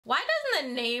the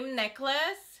name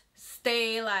necklace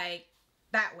stay like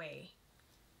that way.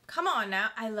 Come on now.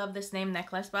 I love this name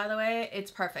necklace, by the way.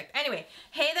 It's perfect. Anyway,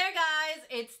 hey there guys,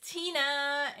 it's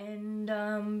Tina and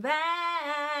I'm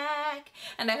back.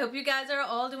 And I hope you guys are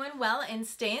all doing well and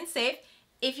staying safe.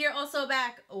 If you're also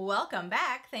back, welcome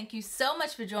back. Thank you so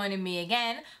much for joining me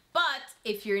again. But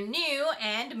if you're new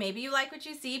and maybe you like what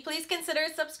you see, please consider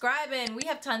subscribing. We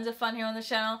have tons of fun here on the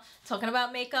channel talking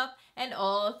about makeup and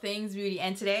all things beauty.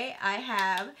 And today I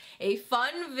have a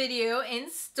fun video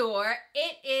in store.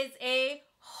 It is a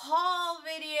haul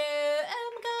video.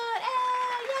 Oh my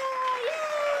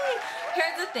god, yay!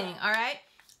 Here's the thing, all right?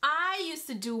 I used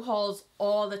to do hauls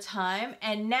all the time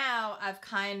and now I've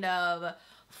kind of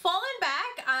fallen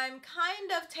back. I'm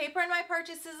kind of tapering my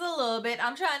purchases a little bit.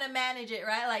 I'm trying to manage it,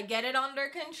 right? Like get it under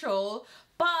control.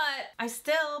 But I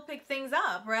still pick things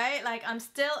up, right? Like I'm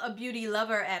still a beauty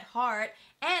lover at heart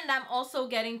and I'm also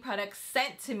getting products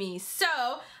sent to me. So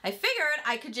I figured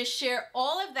I could just share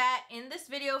all of that in this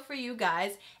video for you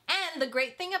guys. And the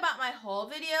great thing about my haul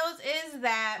videos is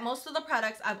that most of the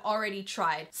products I've already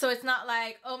tried. So it's not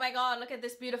like, oh my god, look at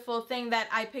this beautiful thing that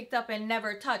I picked up and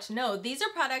never touched. No, these are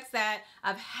products that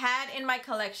I've had in my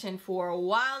collection for a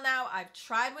while now. I've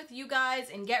tried with you guys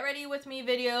in Get Ready With Me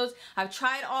videos. I've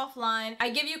tried offline. I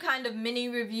give you kind of mini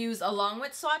reviews along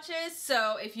with swatches.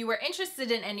 So if you were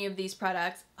interested in any of these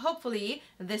products, hopefully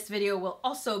this video will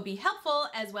also be helpful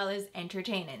as well as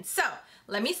entertaining. So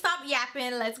let me stop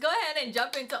yapping. Let's go ahead and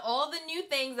jump into all the new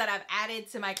things that I've added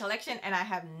to my collection and I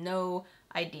have no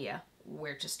idea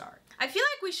where to start. I feel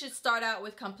like we should start out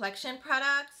with complexion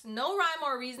products. No rhyme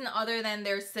or reason other than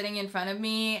they're sitting in front of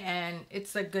me and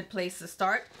it's a good place to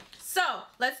start. So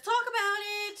let's talk about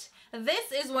it.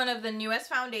 This is one of the newest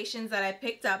foundations that I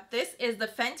picked up. This is the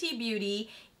Fenty Beauty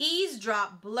Ease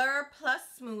Drop Blur Plus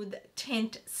Smooth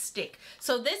Tint Stick.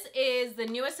 So this is the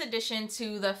newest addition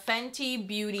to the Fenty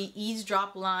Beauty Ease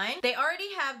Drop line. They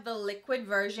already have the liquid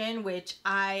version, which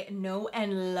I know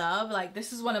and love. Like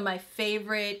this is one of my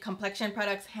favorite complexion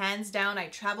products, hands down. I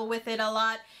travel with it a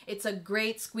lot. It's a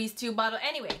great squeeze tube bottle.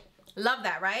 Anyway, love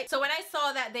that, right? So when I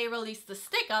saw that they released the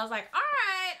stick, I was like, all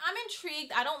right, I'm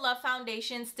intrigued. I don't love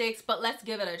foundation sticks, but let's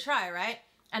give it a try, right?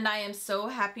 And I am so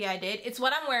happy I did. It's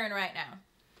what I'm wearing right now.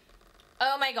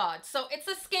 Oh my god. So it's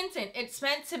a skin tint. It's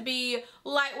meant to be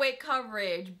lightweight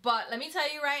coverage, but let me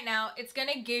tell you right now, it's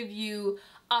gonna give you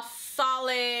a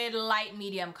solid light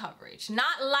medium coverage.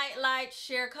 Not light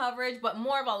sheer coverage, but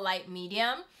more of a light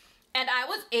medium. And I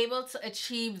was able to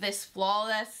achieve this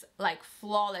flawless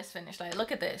finish. Like,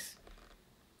 look at this.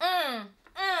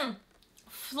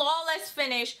 Flawless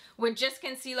finish with just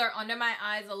concealer under my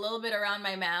eyes, a little bit around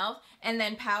my mouth, and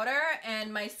then powder,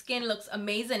 and my skin looks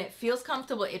amazing. It feels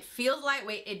comfortable. It feels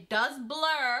lightweight. It does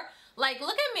blur. Like,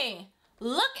 look at me.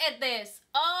 Look at this.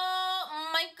 Oh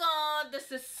my god.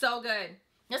 This is so good.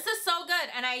 This is so good.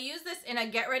 And I use this in a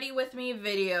Get Ready With Me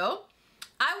video.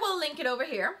 I will link it over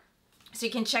here, so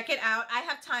you can check it out. I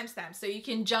have timestamps, so you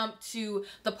can jump to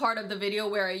the part of the video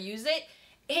where I use it.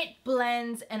 It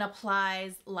blends and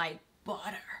applies like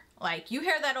butter. Like, you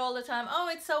hear that all the time. Oh,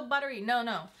 it's so buttery. No,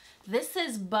 no. This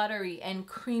is buttery and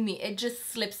creamy. It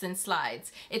just slips and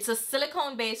slides. It's a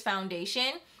silicone-based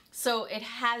foundation, so it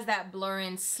has that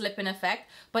blurring, slipping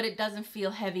effect, but it doesn't feel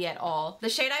heavy at all. The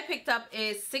shade I picked up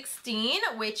is 16,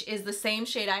 which is the same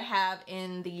shade I have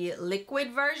in the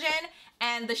liquid version,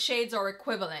 and the shades are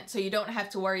equivalent, so you don't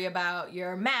have to worry about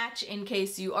your match in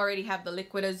case you already have the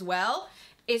liquid as well.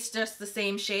 It's just the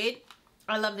same shade.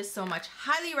 I love this so much.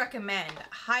 Highly recommend.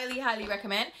 Highly, highly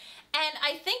recommend. And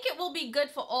I think it will be good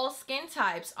for all skin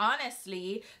types,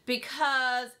 honestly,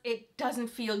 because it doesn't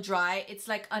feel dry. It's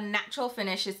like a natural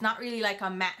finish. It's not really like a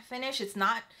matte finish. It's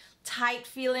not tight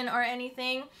feeling or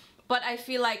anything, but I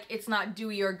feel like it's not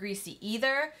dewy or greasy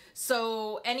either.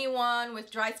 So anyone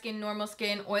with dry skin, normal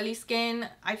skin, oily skin,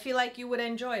 I feel like you would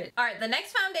enjoy it. All right, the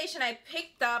next foundation I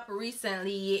picked up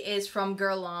recently is from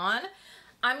Guerlain.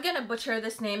 I'm gonna butcher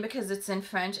this name because it's in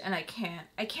French and I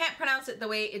can't pronounce it the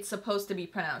way it's supposed to be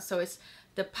pronounced. So it's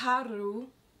the Paru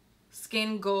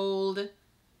Skin Gold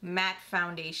Matte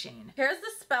Foundation. Here's the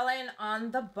spelling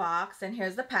on the box and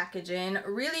here's the packaging.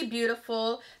 Really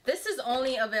beautiful. This is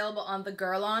only available on the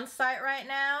Guerlain site right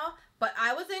now, but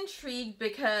I was intrigued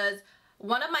because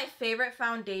one of my favorite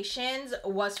foundations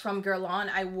was from Guerlain.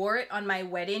 I wore it on my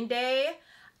wedding day.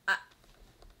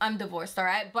 I'm divorced, all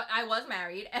right? But I was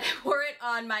married and I wore it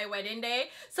on my wedding day.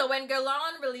 So when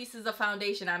Guerlain releases a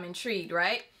foundation, I'm intrigued,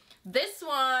 right? This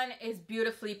one is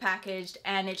beautifully packaged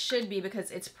and it should be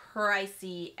because it's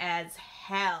pricey as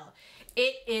hell.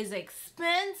 It is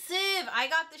expensive. I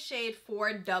got the shade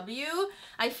 4W.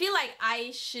 I feel like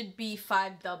I should be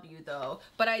 5W though,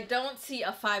 but I don't see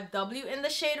a 5W in the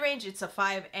shade range. It's a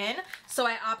 5N, so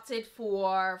I opted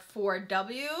for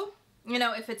 4W. You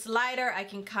know, if it's lighter, I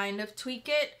can kind of tweak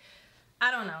it.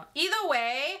 I don't know. Either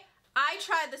way, I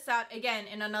tried this out again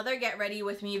in another Get Ready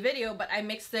With Me video, but I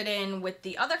mixed it in with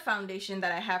the other foundation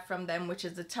that I have from them, which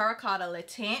is the Terracotta Le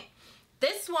Tint.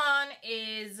 This one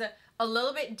is a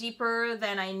little bit deeper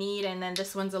than I need, and then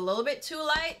this one's a little bit too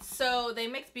light, so they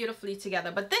mix beautifully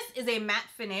together. But this is a matte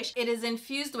finish. It is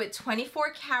infused with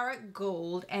 24 karat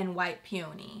gold and white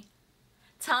peony.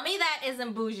 Tell me that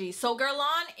isn't bougie. So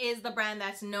Guerlain is the brand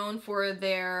that's known for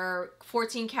their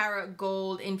 14 karat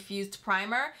gold infused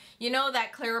primer. You know,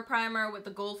 that clearer primer with the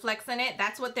gold flecks in it?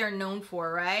 That's what they're known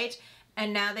for, right?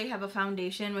 And now they have a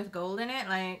foundation with gold in it.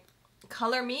 Like,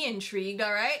 color me intrigued,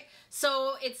 all right?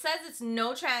 So it says it's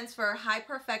no transfer, high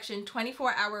perfection,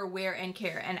 24-hour wear and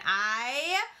care. And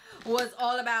I was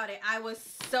all about it. I was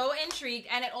so intrigued.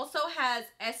 And it also has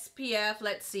SPF.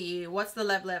 Let's see, what's the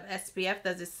level of SPF?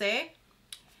 Does it say?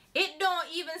 It don't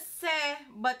even say,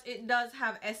 but it does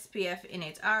have SPF in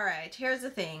it. All right, here's the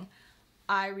thing.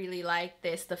 I really like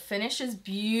this. The finish is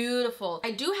beautiful.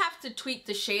 I do have to tweak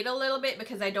the shade a little bit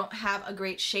because I don't have a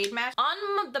great shade match.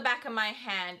 On the back of my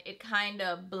hand, it kind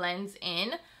of blends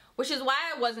in, which is why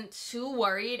I wasn't too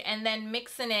worried. And then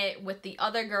mixing it with the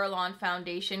other Guerlain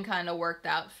foundation kind of worked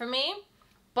out for me.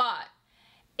 But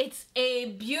it's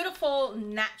a beautiful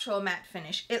natural matte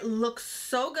finish. It looks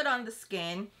so good on the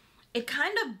skin. It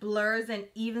kind of blurs and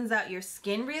evens out your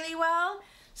skin really well.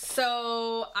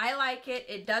 So I like it.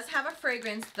 It does have a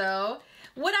fragrance though.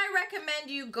 Would I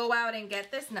recommend you go out and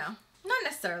get this? No, not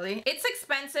necessarily. It's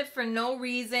expensive for no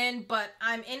reason, but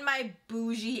I'm in my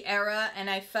bougie era and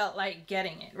I felt like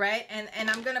getting it, right? And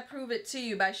I'm gonna prove it to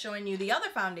you by showing you the other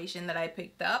foundation that I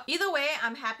picked up. Either way,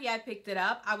 I'm happy I picked it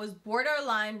up. I was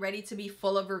borderline ready to be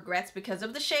full of regrets because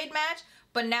of the shade match.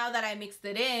 But now that I mixed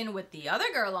it in with the other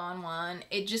Guerlain one,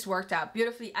 it just worked out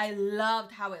beautifully. I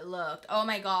loved how it looked. Oh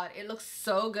my God, it looks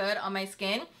so good on my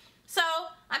skin. So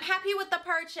I'm happy with the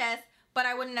purchase, but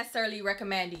I wouldn't necessarily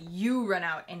recommend you run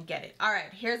out and get it. All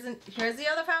right, here's the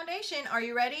other foundation. Are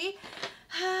you ready?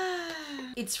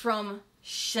 It's from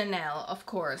Chanel, of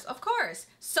course.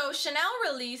 So Chanel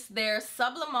released their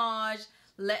Sublimage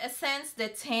L'Essence de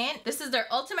Teint. This is their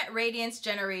Ultimate Radiance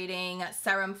Generating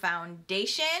Serum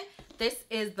Foundation. This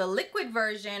is the liquid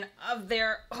version of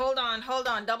their, hold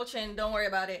on, double chin, don't worry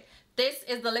about it. This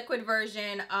is the liquid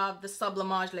version of the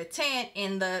Sublimage Le Tint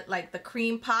in the, like, the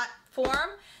cream pot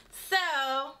form.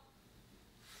 So,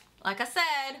 like I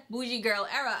said, bougie girl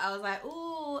era, I was like,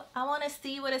 ooh, I want to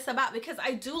see what it's about because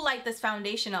I do like this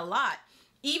foundation a lot.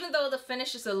 Even though the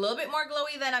finish is a little bit more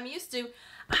glowy than I'm used to,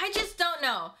 I just don't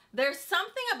know. There's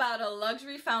something about a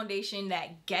luxury foundation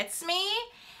that gets me,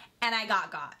 and I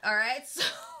got, all right? So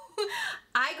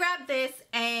I grabbed this,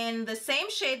 and the same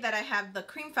shade that I have the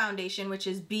cream foundation, which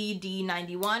is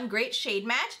BD91, great shade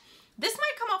match. This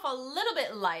might come off a little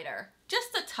bit lighter,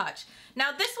 just a touch.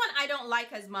 Now this one I don't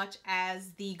like as much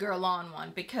as the Guerlain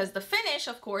one because the finish,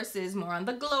 of course, is more on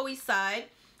the glowy side.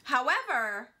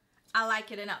 However, I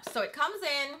like it enough. So it comes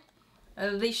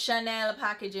in the Chanel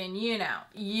packaging, you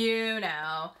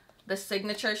know, the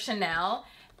signature Chanel,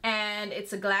 and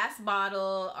it's a glass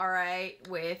bottle, all right,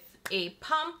 with a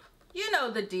pump. You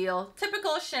know the deal,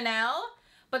 typical Chanel,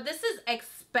 but this is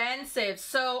expensive.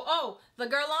 So, oh, the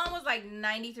Guerlain was like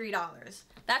 $93.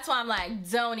 That's why I'm like,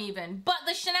 don't even. But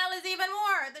the Chanel is even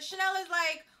more. The Chanel is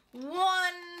like $150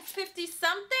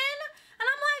 something, and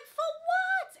I'm like, for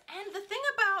what? And the thing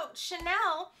about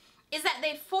Chanel is that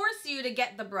they force you to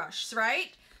get the brush, right?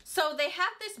 So they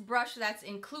have this brush that's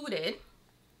included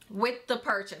with the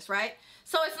purchase, right?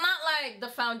 So it's not like the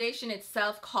foundation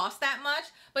itself costs that much,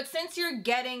 but since you're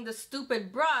getting the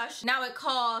stupid brush, now it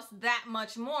costs that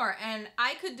much more. And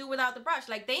I could do without the brush.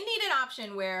 Like, they need an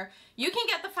option where you can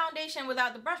get the foundation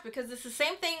without the brush, because it's the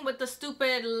same thing with the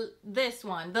stupid, this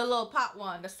one, the little pot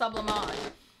one, the Sublimage.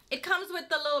 It comes with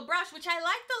the little brush, which I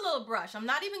like the little brush. I'm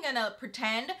not even gonna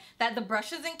pretend that the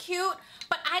brush isn't cute,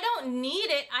 but I don't need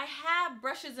it. I have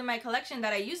brushes in my collection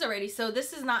that I use already, so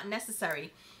this is not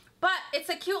necessary. But it's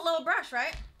a cute little brush,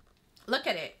 right? Look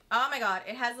at it. Oh my God,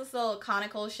 it has this little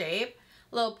conical shape,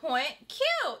 little point.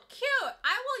 Cute, cute.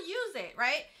 I will use it,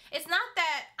 right? It's not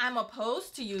that I'm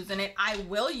opposed to using it. I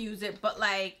will use it, but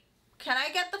like, can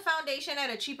I get the foundation at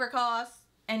a cheaper cost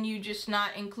and you just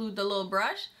not include the little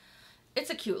brush? It's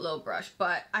a cute little brush,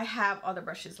 but I have other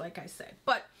brushes, like I said.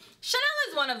 But Chanel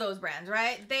is one of those brands,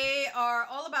 right? They are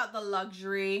all about the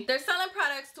luxury. They're selling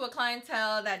products to a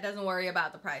clientele that doesn't worry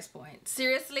about the price point.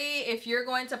 Seriously, if you're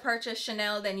going to purchase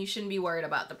Chanel, then you shouldn't be worried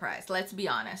about the price. Let's be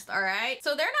honest, all right?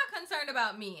 So they're not concerned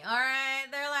about me, all right?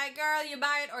 They're like, girl, you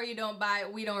buy it or you don't buy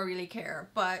it. We don't really care.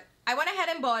 But I went ahead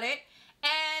and bought it,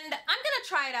 and I'm gonna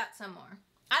try it out some more.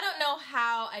 I don't know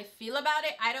how I feel about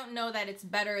it. I don't know that it's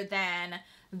better than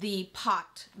the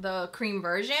pot, the cream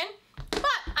version, but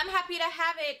I'm happy to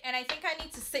have it, and I think I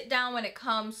need to sit down when it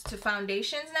comes to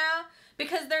foundations now,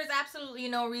 because there's absolutely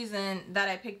no reason that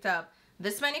I picked up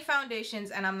this many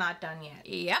foundations and I'm not done yet.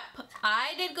 Yep,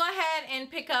 I did go ahead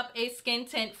and pick up a skin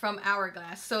tint from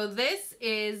Hourglass. So this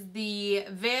is the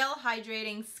Veil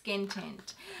Hydrating Skin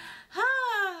Tint.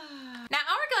 Now,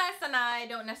 Hourglass and I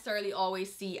don't necessarily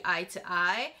always see eye to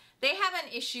eye. They have an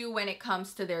issue when it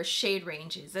comes to their shade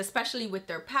ranges, especially with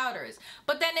their powders.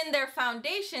 But then in their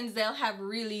foundations, they'll have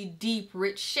really deep,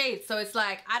 rich shades. So it's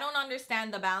like, I don't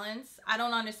understand the balance. I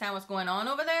don't understand what's going on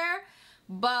over there.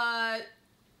 But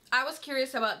I was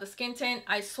curious about the skin tint.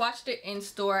 I swatched it in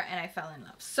store and I fell in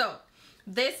love. So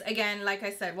this, again, like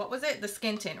I said, what was it? The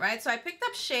skin tint, right? So I picked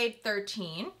up shade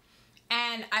 13.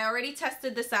 And I already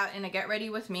tested this out in a Get Ready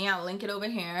With Me. I'll link it over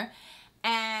here.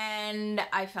 And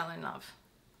I fell in love.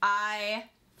 I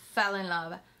fell in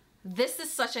love. This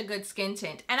is such a good skin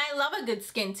tint. And I love a good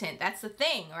skin tint. That's the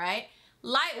thing, right?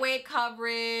 Lightweight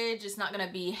coverage. It's not going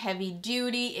to be heavy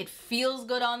duty. It feels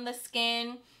good on the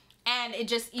skin. And it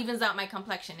just evens out my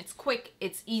complexion. It's quick.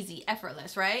 It's easy.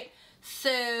 Effortless, right?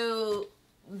 So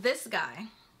this guy,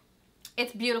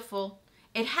 it's beautiful.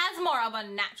 It has more of a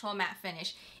natural matte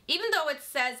finish. Even though it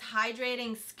says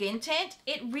hydrating skin tint,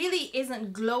 it really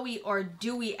isn't glowy or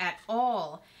dewy at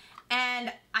all.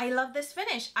 And I love this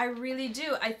finish. I really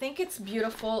do. I think it's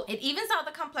beautiful. It evens out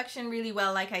the complexion really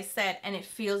well, like I said, and it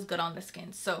feels good on the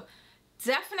skin. So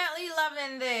definitely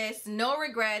loving this. No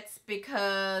regrets,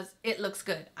 because it looks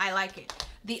good. I like it.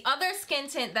 The other skin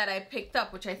tint that I picked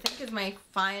up, which I think is my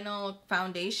final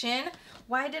foundation.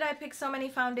 Why did I pick so many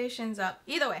foundations up?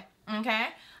 Either way, okay?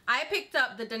 I picked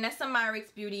up the Danessa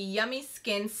Myricks Beauty Yummy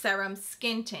Skin Serum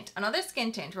Skin Tint. Another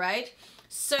skin tint, right?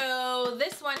 So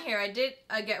this one here, I did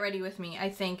a Get Ready With Me, I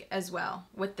think, as well,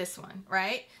 with this one,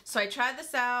 right? So I tried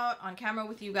this out on camera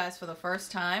with you guys for the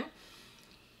first time.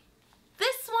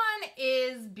 This one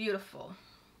is beautiful.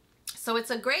 So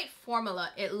it's a great formula.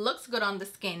 It looks good on the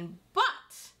skin, but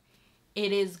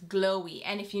it is glowy.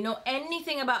 And if you know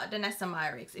anything about Danessa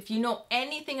Myricks, if you know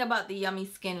anything about the Yummy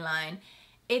Skin line,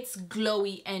 it's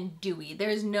glowy and dewy.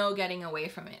 There's no getting away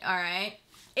from it, all right?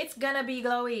 It's gonna be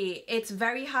glowy. It's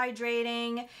very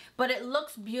hydrating, but it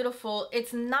looks beautiful.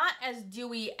 It's not as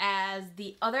dewy as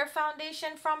the other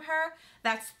foundation from her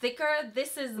that's thicker.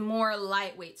 This is more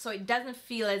lightweight, so it doesn't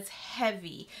feel as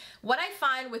heavy. What I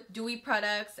find with dewy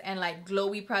products and like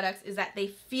glowy products is that they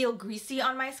feel greasy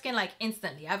on my skin like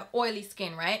instantly. I have oily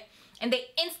skin, right? And they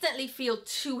instantly feel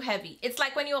too heavy. It's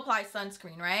like when you apply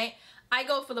sunscreen, right? I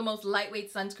go for the most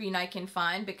lightweight sunscreen I can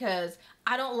find because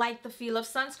I don't like the feel of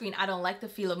sunscreen. I don't like the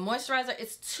feel of moisturizer.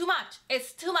 It's too much.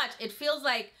 It's too much. It feels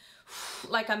like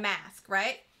a mask,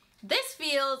 right? This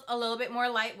feels a little bit more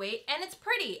lightweight and it's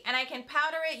pretty. And I can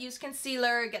powder it, use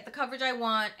concealer, get the coverage I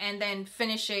want, and then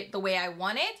finish it the way I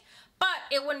want it. But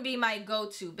it wouldn't be my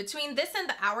go-to. Between this and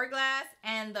the Hourglass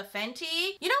and the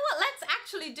Fenty, you know what? Let's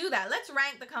actually do that. Let's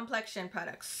rank the complexion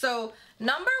products. So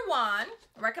number one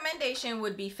recommendation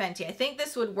would be Fenty. I think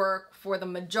this would work for the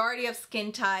majority of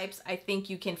skin types. I think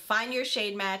you can find your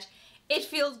shade match. It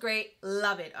feels great.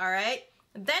 Love it. All right.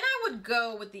 Then I would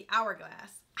go with the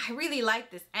Hourglass. I really like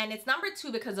this, and it's number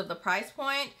two because of the price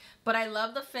point, but I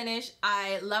love the finish.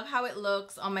 I love how it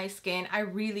looks on my skin. I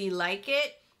really like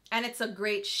it. And it's a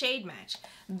great shade match.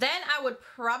 Then I would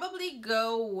probably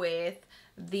go with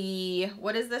the,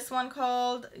 what is this one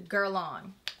called?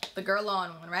 Guerlain. The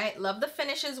Guerlain one, right? Love the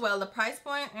finish as well. The price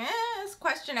point, it's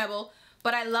questionable.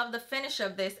 But I love the finish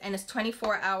of this, and it's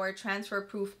 24-hour transfer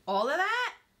proof. All of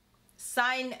that,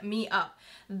 sign me up.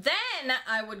 Then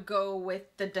I would go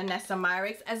with the Danessa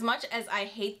Myricks. As much as I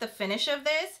hate the finish of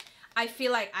this, I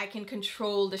feel like I can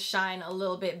control the shine a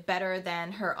little bit better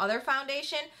than her other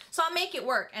foundation. So I'll make it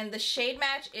work. And the shade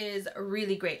match is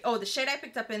really great. Oh, the shade I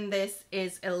picked up in this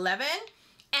is 11.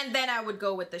 And then I would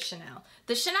go with the Chanel.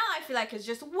 The Chanel I feel like is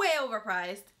just way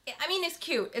overpriced. I mean, it's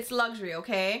cute. It's luxury,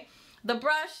 okay? The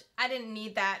brush, I didn't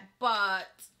need that. But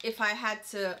if I had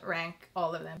to rank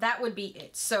all of them, that would be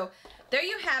it. So there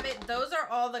you have it. Those are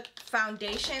all the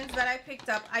foundations that I picked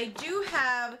up. I do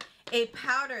have a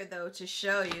powder though to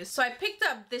show you. So I picked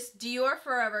up this Dior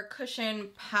Forever Cushion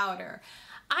Powder.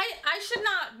 I should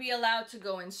not be allowed to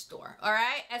go in store, all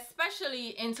right?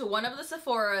 Especially into one of the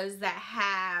Sephoras that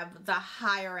have the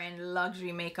higher end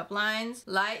luxury makeup lines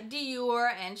like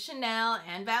Dior and Chanel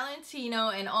and Valentino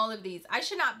and all of these. I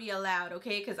should not be allowed,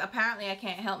 okay? Because apparently I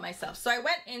can't help myself. So I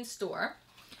went in store,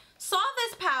 saw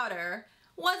this powder,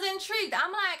 was intrigued.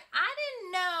 I'm like, I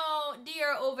didn't know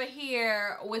Dior over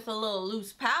here with a little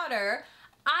loose powder.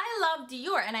 I love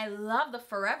Dior and I love the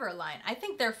Forever line. I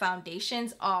think their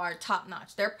foundations are top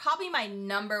notch. They're probably my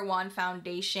 #1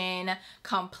 foundation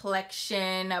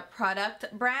complexion product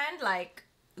brand. Like,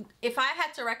 if I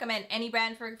had to recommend any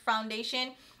brand for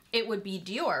foundation, it would be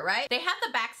Dior, right? They have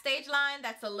the Backstage line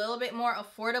that's a little bit more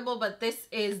affordable, but this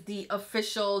is the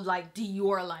official like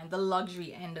Dior line, the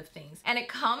luxury end of things. And it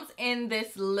comes in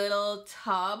this little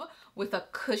tub with a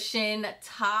cushion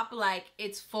top, like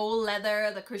it's faux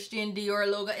leather, the Christian Dior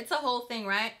logo. It's a whole thing,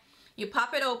 right? You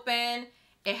pop it open,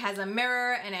 it has a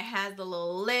mirror and it has the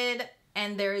little lid,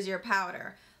 and there's your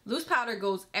powder. Loose powder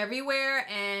goes everywhere,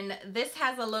 and this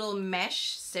has a little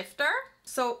mesh sifter.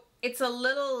 So it's a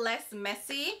little less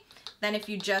messy than if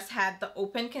you just had the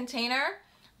open container,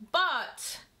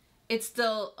 but it's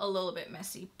still a little bit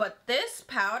messy. But this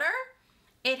powder,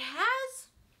 it has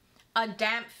a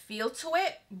damp feel to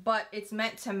it, but it's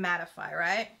meant to mattify,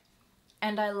 right?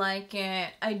 And I like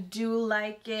it. I do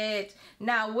like it.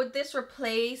 Now, would this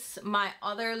replace my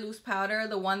other loose powder,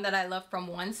 the one that I love from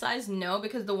One Size? No,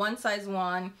 because the One Size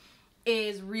one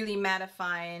is really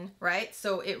mattifying, right?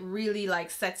 So it really like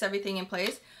sets everything in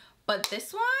place. But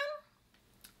this one,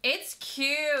 it's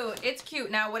cute. It's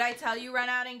cute. Now, would I tell you run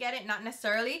out and get it? Not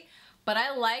necessarily, but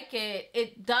I like it.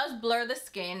 It does blur the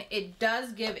skin. It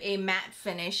does give a matte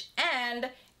finish,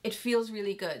 and it feels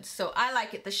really good. So I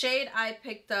like it. The shade I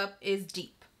picked up is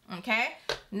deep, okay?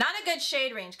 Not a good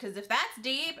shade range, because if that's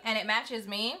deep and it matches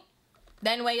me,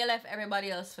 then where you left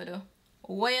everybody else for do?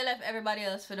 Where you left everybody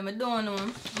else for do? I don't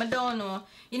know. I don't know.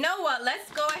 You know what?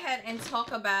 Let's go ahead and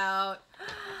talk about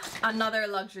another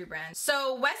luxury brand.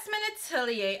 So Westman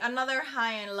Atelier, another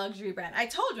high-end luxury brand. I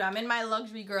told you I'm in my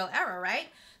luxury girl era, right?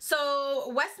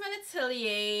 So Westman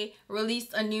Atelier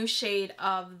released a new shade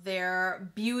of their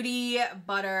Beauty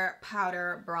Butter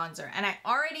Powder Bronzer. And I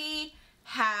already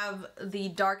have the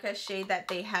darkest shade that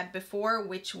they had before,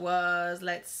 which was,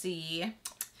 let's see,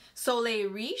 Soleil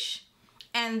Riche.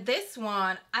 And this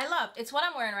one, I love. It's what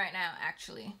I'm wearing right now,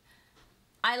 actually.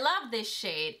 I love this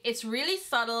shade. It's really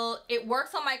subtle. It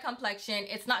works on my complexion.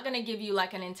 It's not going to give you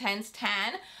like an intense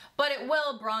tan, but it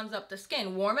will bronze up the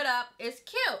skin. Warm it up. It's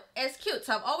cute. It's cute.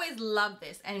 So I've always loved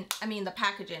this. And I mean, the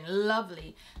packaging,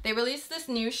 lovely. They released this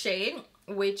new shade,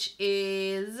 which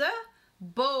is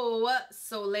Beau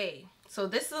Soleil. So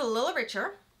this is a little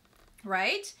richer,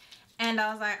 right? And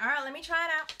I was like, all right, let me try it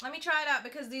out. Let me try it out,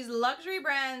 because these luxury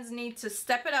brands need to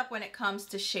step it up when it comes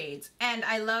to shades. And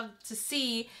I love to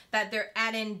see that they're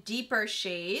adding deeper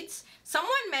shades.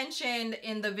 Someone mentioned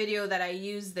in the video that I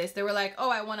used this, they were like, oh,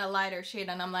 I want a lighter shade.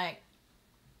 And I'm like,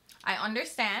 I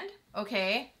understand,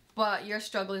 okay, but your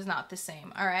struggle is not the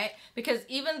same, all right? Because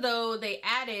even though they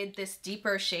added this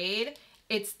deeper shade,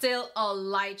 it's still a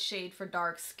light shade for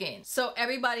dark skin. So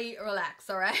everybody relax,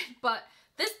 all right? But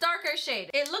this darker shade,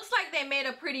 it looks like they made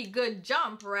a pretty good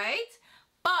jump, right?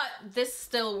 But this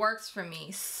still works for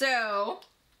me. So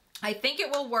I think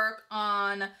it will work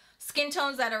on skin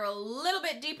tones that are a little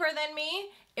bit deeper than me.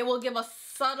 It will give a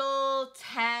subtle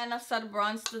tan, a subtle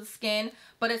bronze to the skin,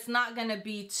 but it's not gonna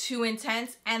be too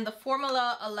intense. And the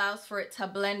formula allows for it to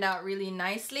blend out really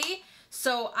nicely.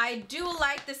 So I do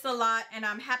like this a lot, and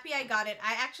I'm happy I got it.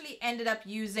 I actually ended up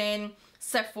using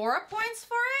Sephora points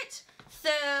for it. So,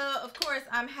 of course,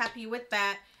 I'm happy with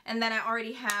that. And then I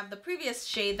already have the previous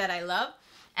shade that I love.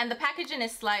 And the packaging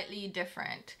is slightly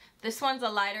different. This one's a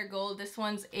lighter gold. This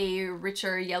one's a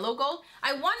richer yellow gold.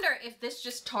 I wonder if this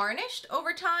just tarnished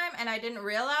over time and I didn't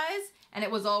realize, and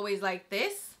it was always like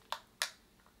this.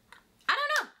 I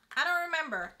don't know. I don't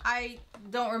remember. I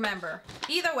don't remember.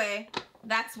 Either way,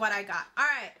 that's what I got. All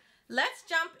right, let's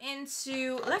jump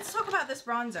into, let's talk about this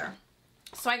bronzer.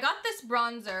 So I got this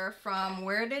bronzer from,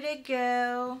 where did it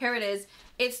go? Here it is.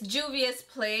 It's Juvia's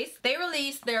Place. They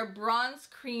released their bronze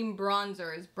cream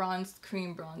bronzers. Bronze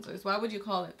cream bronzers. Why would you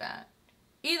call it that?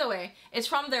 Either way, it's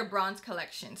from their bronze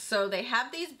collection. So they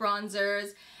have these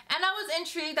bronzers, and I was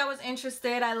intrigued. I was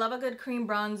interested. I love a good cream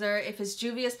bronzer. If it's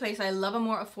Juvia's Place, I love a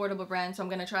more affordable brand, so I'm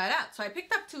gonna try it out. So I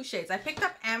picked up two shades. I picked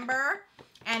up Amber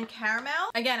and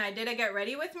Caramel. Again, I did a get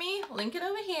ready with me. Link it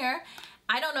over here.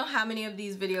 I don't know how many of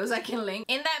these videos I can link.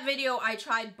 In that video, I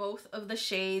tried both of the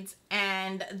shades,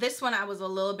 and this one I was a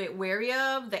little bit wary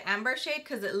of, the Amber shade,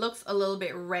 because it looks a little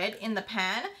bit red in the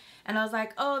pan. and I was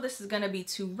like, oh, this is gonna be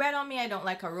too red on me. I don't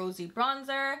like a rosy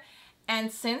bronzer.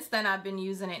 And since then, I've been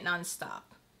using it nonstop.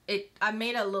 I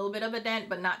made a little bit of a dent,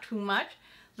 but not too much.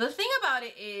 The thing about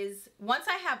it is, once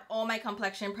I have all my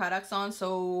complexion products on,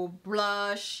 so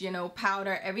blush, you know,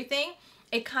 powder, everything,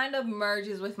 it kind of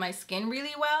merges with my skin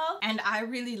really well, and I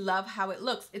really love how it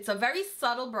looks. It's a very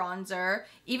subtle bronzer.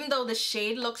 Even though the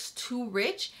shade looks too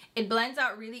rich, it blends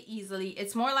out really easily.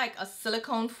 It's more like a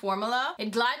silicone formula.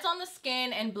 It glides on the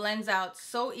skin and blends out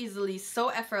so easily, so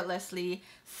effortlessly.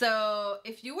 So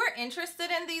if you were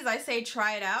interested in these, I say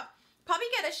try it out. Probably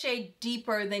get a shade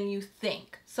deeper than you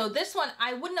think. So this one,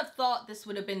 I wouldn't have thought this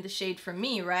would have been the shade for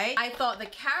me, right? I thought the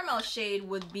caramel shade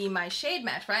would be my shade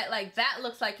match, right? Like that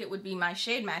looks like it would be my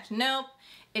shade match. Nope.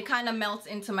 It kind of melts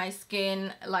into my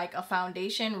skin like a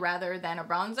foundation rather than a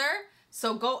bronzer.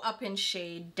 So go up in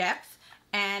shade depth.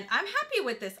 And I'm happy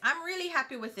with this. I'm really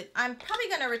happy with it. I'm probably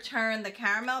gonna return the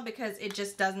caramel because it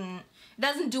just doesn't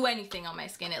do anything on my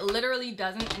skin. It literally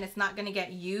doesn't, and it's not gonna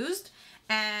get used.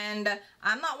 And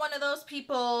I'm not one of those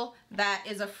people that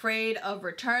is afraid of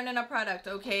returning a product,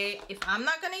 okay? If I'm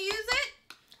not gonna use it,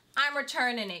 I'm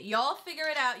returning it. Y'all figure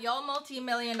it out. Y'all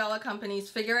multi-million-dollar companies,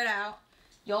 figure it out.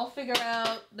 Y'all figure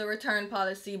out the return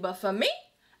policy. But for me,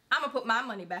 I'm gonna put my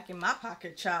money back in my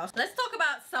pocket, child. Let's talk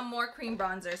about some more cream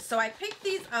bronzers. So I picked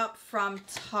these up from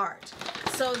Tarte.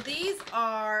 So these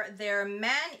are their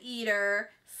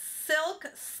Man-Eater Silk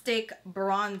Stick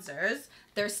Bronzers.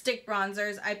 They're stick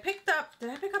bronzers. I picked up, did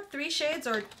I pick up 3 shades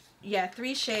or, yeah,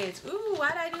 3 shades. Ooh,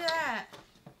 why'd I do that?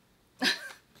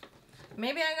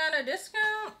 Maybe I got a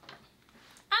discount?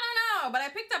 I don't know, but I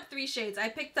picked up 3 shades. I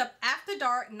picked up After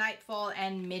Dark, Nightfall,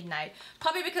 and Midnight.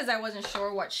 Probably because I wasn't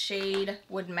sure what shade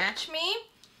would match me.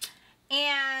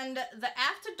 And the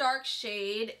After Dark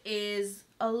shade is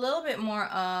a little bit more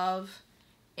of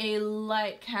a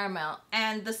light caramel.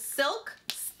 And the Silk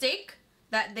Stick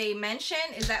that they mention,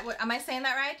 is that what, am I saying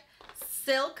that right?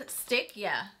 Silk Stick,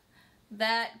 yeah.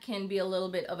 That can be a little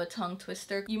bit of a tongue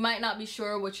twister. You might not be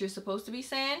sure what you're supposed to be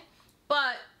saying,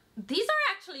 but these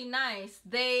are actually nice.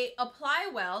 They apply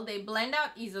well, they blend out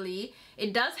easily.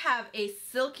 It does have a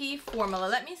silky formula.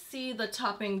 Let me see the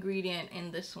top ingredient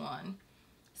in this one.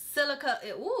 Silica,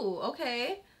 ooh,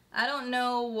 okay. I don't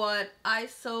know what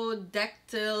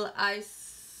isodectyl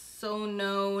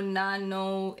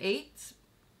isononanoate.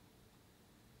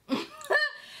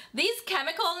 These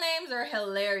chemical names are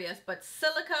hilarious, but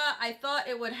silica, I thought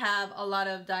it would have a lot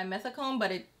of dimethicone,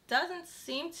 but it doesn't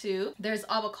seem to. There's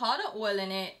avocado oil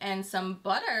in it and some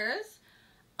butters.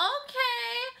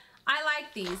 Okay, I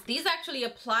like these. These actually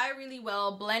apply really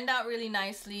well, blend out really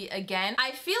nicely. Again,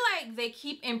 I feel like they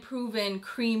keep improving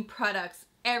cream products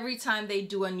every time they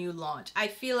do a new launch. I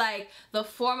feel like the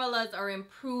formulas are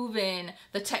improving,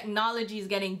 the technology is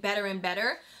getting better and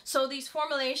better. So these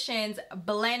formulations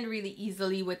blend really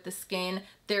easily with the skin.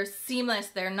 They're seamless,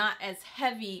 they're not as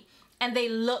heavy, and they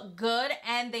look good,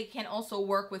 and they can also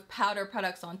work with powder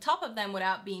products on top of them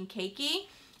without being cakey.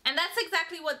 And that's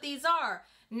exactly what these are.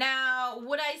 Now,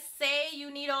 would I say you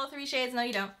need all 3 shades? No,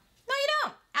 you don't. No, you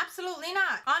don't. Absolutely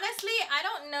not. Honestly, I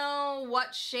don't know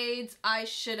what shades I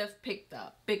should have picked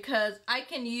up because I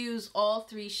can use all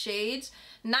 3 shades.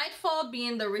 Nightfall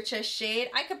being the richest shade,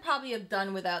 I could probably have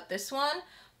done without this one,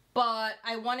 but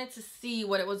I wanted to see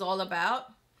what it was all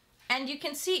about. And you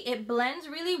can see it blends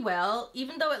really well.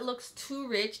 Even though it looks too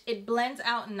rich, it blends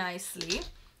out nicely.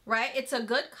 Right? It's a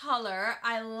good color.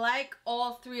 I like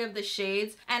all 3 of the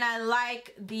shades, and I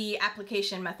like the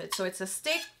application method. So it's a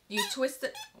stick, you twist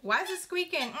it. Why is it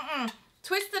squeaking?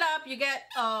 Twist it up, you get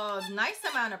a nice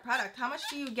amount of product. How much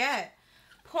do you get?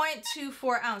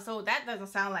 0.24 ounce. So that doesn't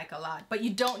sound like a lot, but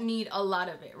you don't need a lot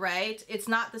of it, right? It's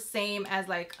not the same as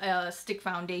like a stick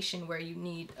foundation where you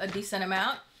need a decent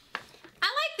amount.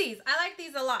 I like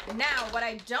these a lot. Now, what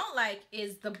I don't like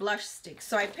is the blush stick.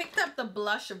 So I picked up the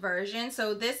blush version.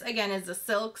 So this again is the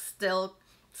Silk Stick.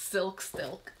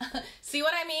 See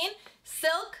what I mean?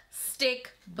 Silk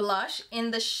Stick blush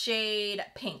in the shade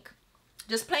pink.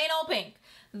 Just plain old pink.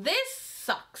 This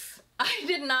sucks. I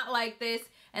did not like this.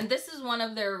 And this is one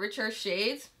of their richer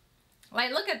shades. Like,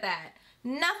 look at that.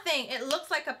 Nothing. It looks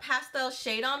like a pastel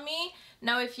shade on me.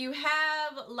 Now, if you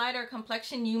have lighter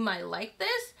complexion, you might like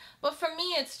this. But for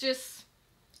me, it's just,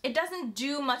 it doesn't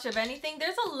do much of anything.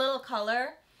 There's a little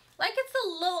color. Like, it's a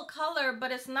little color,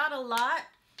 but it's not a lot.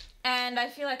 And I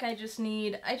feel like I just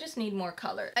need more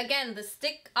color. Again, the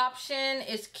stick option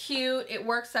is cute. It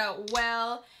works out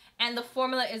well. And the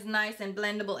formula is nice and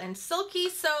blendable and silky.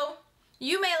 So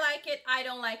you may like it. I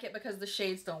don't like it because the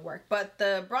shades don't work. But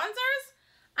the bronzers,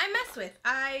 I mess with.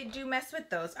 I do mess with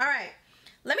those. All right.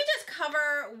 Let me just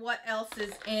cover what else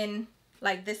is in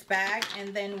like this bag,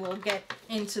 and then we'll get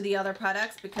into the other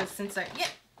products, because since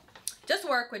just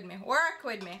work with me,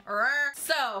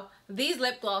 So these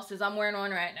lip glosses, I'm wearing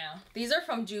one right now. These are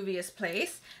from Juvia's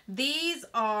Place. These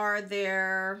are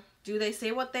their, do they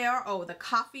say what they are? Oh, the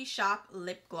coffee shop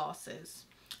lip glosses.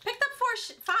 Picked up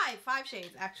five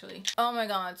shades actually. Oh my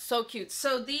god, so cute.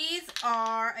 So these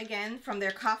are, again, from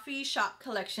their coffee shop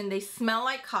collection. They smell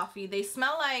like coffee. They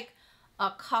smell like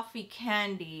a coffee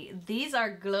candy. These are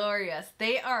glorious.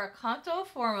 They are a Kanto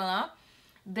formula.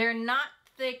 They're not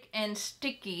thick and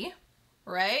sticky,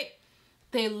 right?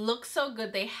 They look so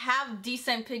good. They have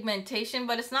decent pigmentation,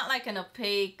 but it's not like an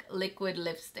opaque liquid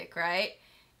lipstick, right?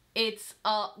 It's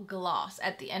a gloss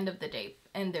at the end of the day,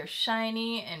 and they're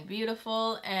shiny and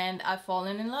beautiful, and I've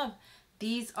fallen in love.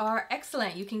 These are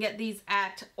excellent. You can get these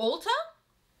at ULTA,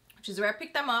 which is where I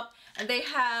picked them up, and they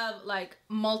have like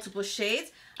multiple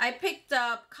shades. I picked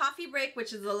up Coffee Break,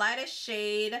 which is the lightest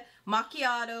shade.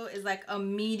 Macchiato is like a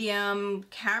medium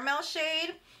caramel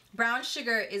shade. Brown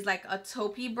Sugar is like a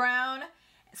taupey brown.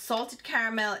 Salted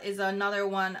Caramel is another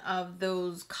one of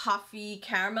those coffee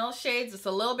caramel shades. It's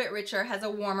a little bit richer, has a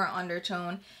warmer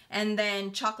undertone. And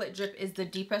then Chocolate Drip is the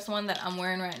deepest one that I'm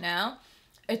wearing right now.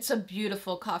 It's a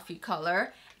beautiful coffee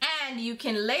color, and you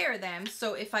can layer them.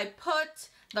 So if I put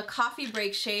the Coffee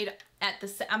Break shade at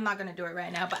the, I'm not gonna do it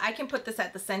right now, but I can put this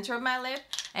at the center of my lip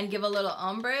and give a little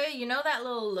ombre. You know that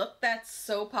little look that's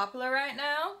so popular right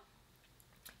now?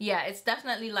 Yeah, it's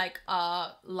definitely like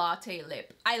a latte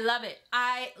lip. I love it.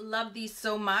 I love these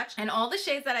so much. And all the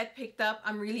shades that I picked up,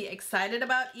 I'm really excited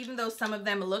about. Even though some of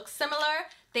them look similar,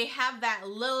 they have that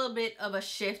little bit of a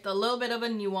shift, a little bit of a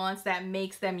nuance that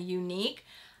makes them unique.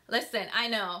 Listen, I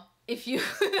know if you,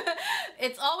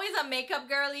 it's always a makeup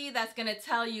girly that's gonna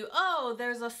tell you, oh,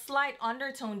 there's a slight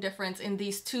undertone difference in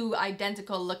these two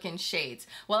identical looking shades.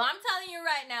 Well, I'm telling you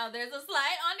right now, there's a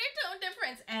slight undertone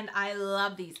difference, and I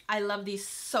love these. I love these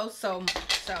so, so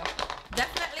much. So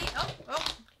definitely,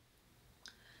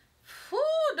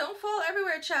 Whew, don't fall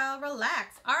everywhere, child.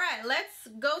 Relax. All right, let's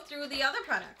go through the other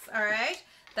products, all right,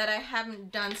 that I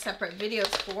haven't done separate videos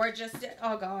for just yet.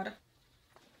 Oh God.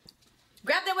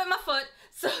 Grabbed it with my foot.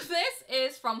 So this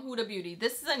is from Huda Beauty.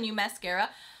 This is a new mascara.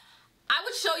 I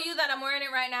would show you that I'm wearing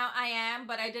it right now. I am,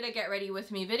 but I did a get ready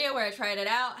with me video where I tried it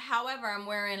out. However, I'm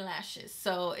wearing lashes,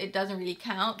 so it doesn't really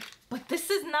count. But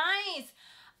this is nice.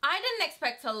 I didn't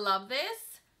expect to love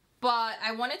this, but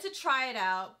I wanted to try it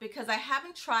out because I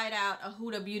haven't tried out a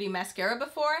Huda Beauty mascara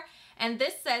before. And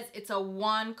this says it's a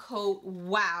one coat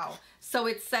wow. So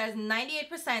it says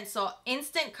 98% saw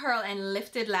instant curl and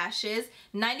lifted lashes,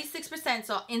 96%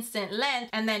 saw instant length,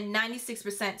 and then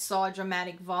 96% saw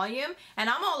dramatic volume.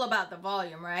 And I'm all about the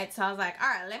volume, right? So I was like, all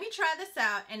right, let me try this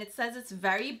out. And it says it's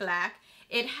very black.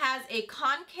 It has a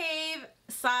concave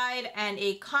side and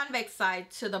a convex side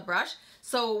to the brush.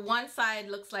 So one side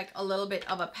looks like a little bit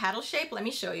of a paddle shape. Let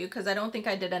me show you, because I don't think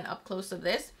I did an up close of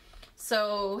this.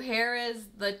 So here is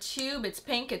the tube. It's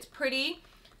pink, it's pretty.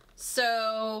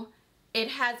 So it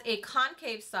has a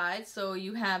concave side, so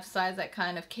you have sides that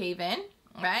kind of cave in,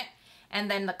 right?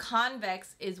 And then the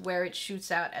convex is where it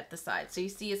shoots out at the side. So you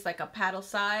see it's like a paddle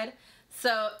side.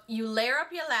 So you layer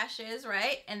up your lashes,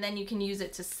 right? And then you can use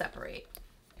it to separate.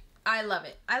 I love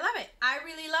it. I love it. I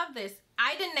really love this.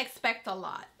 I didn't expect a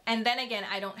lot. And then again,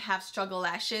 I don't have struggle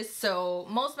lashes, so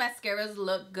most mascaras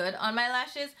look good on my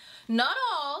lashes. Not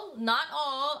all,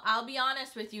 I'll be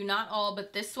honest with you, not all,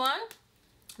 but this one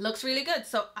looks really good.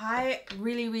 So I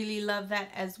really, really love that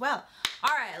as well.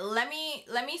 All right, let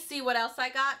me see what else I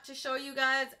got to show you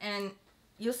guys, and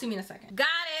you'll see me in a second. Got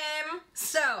him.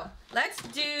 So let's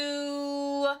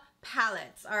do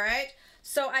palettes, all right?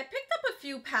 So I picked up a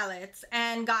few palettes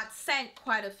and got sent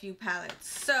quite a few palettes.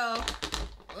 So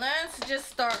let's just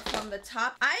start from the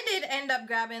top. I did end up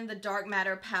grabbing the Dark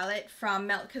Matter palette from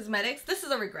Melt Cosmetics. This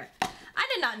is a regret. I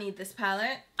did not need this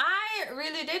palette. I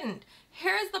really didn't.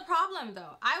 Here's the problem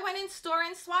though. I went in store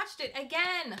and swatched it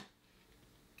again.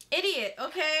 Idiot,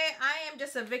 okay? I am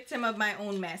just a victim of my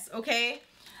own mess, okay?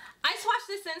 I swatched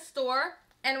this in store,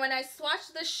 and when I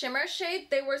swatched the shimmer shade,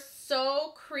 they were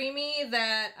so creamy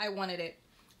that I wanted it.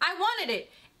 I wanted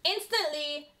it.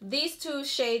 Instantly, these two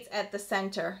shades at the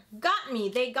center got me.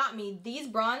 They got me. These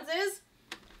bronzes,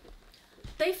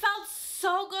 they felt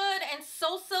so good and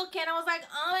so silky, and I was like,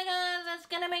 oh my god, that's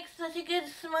gonna make such a good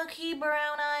smoky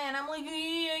brown eye. And I'm like,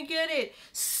 yeah, I get it.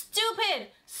 Stupid,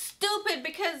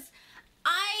 because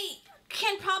I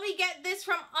can probably get this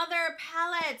from other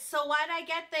palettes. So why'd I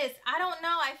get this? I don't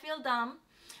know. I feel dumb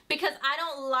because I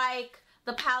don't like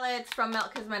the palettes from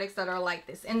Melt Cosmetics that are like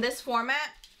this. In this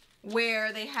format,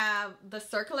 where they have the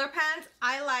circular pans,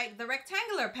 I like the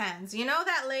rectangular pans. You know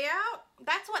that layout?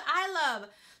 That's what I love.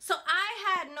 So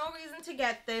I had no reason to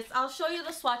get this. I'll show you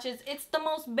the swatches. It's the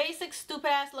most basic,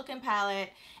 stupid ass looking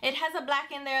palette. It has a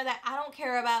black in there that I don't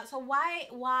care about. So why?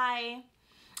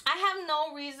 I have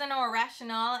no reason or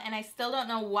rationale, and I still don't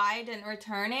know why I didn't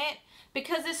return it.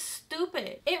 Because it's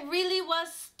stupid. It really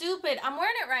was stupid. I'm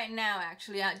wearing it right now,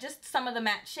 actually. Just some of the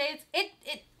matte shades.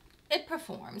 It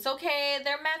performs, okay?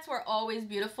 Their mattes were always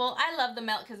beautiful. I love the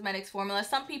Melt Cosmetics formula.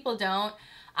 Some people don't.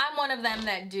 I'm one of them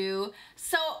that do.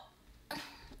 So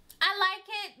I like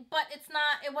it, but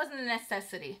it wasn't a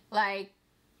necessity. Like,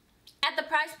 at the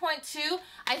price point too,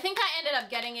 I think I ended up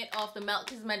getting it off the Melt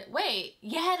Cosmetics. Wait,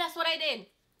 yeah, that's what I did.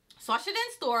 Swatched it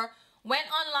in store, went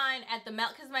online at the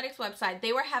Melt Cosmetics website.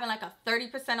 They were having like a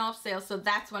 30% off sale, so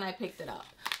that's when I picked it up.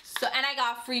 So, and I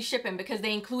got free shipping because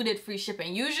they included free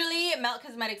shipping. Usually Melt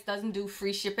Cosmetics doesn't do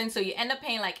free shipping, so you end up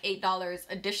paying like $8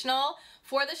 additional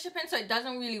for the shipping, so it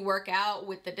doesn't really work out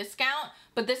with the discount.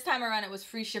 But this time around it was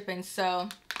free shipping, so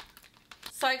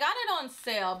I got it on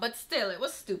sale, but still, it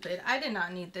was stupid. I did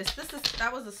not need this.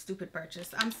 That was a stupid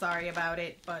purchase. I'm sorry about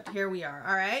it, but here we are,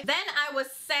 all right? Then I was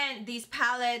sent these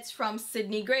palettes from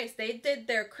Sydney Grace. They did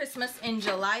their Christmas in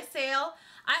July sale.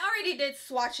 I already did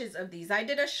swatches of these. I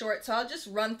did a short, so I'll just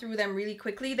run through them really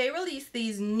quickly. They released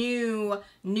these new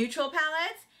neutral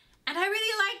palettes, and I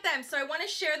really like them, so I want to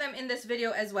share them in this video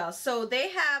as well. So they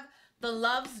have the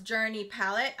Love's Journey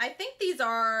palette. I think these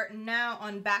are now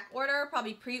on back order,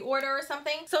 probably pre-order or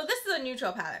something. So this is a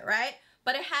neutral palette, right?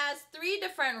 But it has 3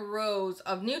 different rows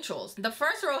of neutrals. The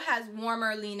first row has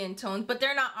warmer lean-in tones, but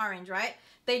they're not orange, right?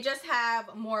 They just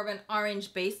have more of an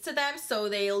orange base to them, so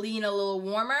they lean a little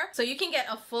warmer. So you can get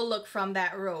a full look from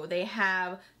that row. They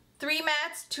have 3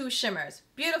 mattes, 2 shimmers.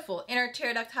 Beautiful. Inner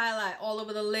tear duct highlight all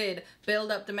over the lid.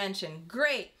 Build up dimension.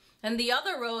 Great. And the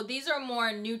other row, these are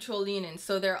more neutral lean-in.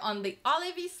 So they're on the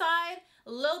olivey side,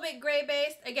 a little bit gray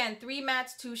based. Again, 3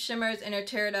 mattes, 2 shimmers, inner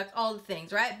tear duct, all the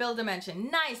things, right? Build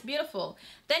dimension. Nice, beautiful.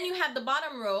 Then you have the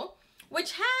bottom row,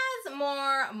 which has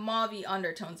more mauvey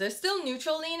undertones. They're still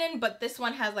neutral lean-in, but this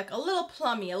one has like a little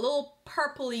plummy, a little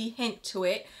purpley hint to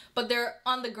it. But they're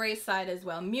on the gray side as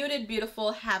well. Muted,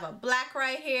 beautiful, have a black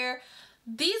right here.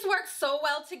 These work so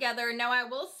well together. Now I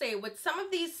will say with some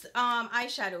of these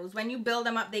eyeshadows, when you build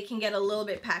them up, they can get a little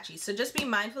bit patchy. So just be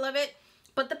mindful of it.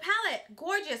 But the palette,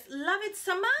 gorgeous, love it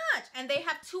so much. And they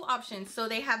have 2 options. So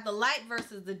they have the light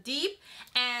versus the deep.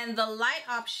 And the light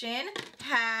option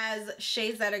has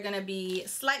shades that are going to be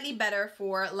slightly better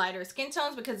for lighter skin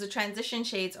tones because the transition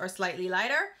shades are slightly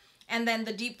lighter. And then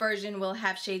the deep version will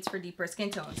have shades for deeper skin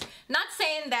tones. Not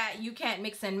saying that you can't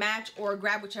mix and match or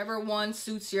grab whichever one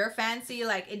suits your fancy.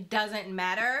 Like, it doesn't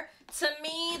matter. To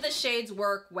me, the shades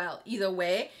work well either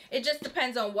way. It just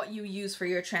depends on what you use for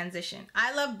your transition.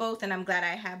 I love both, and I'm glad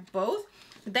I have both.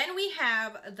 Then we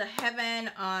have the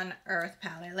Heaven on Earth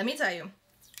palette. Let me tell you,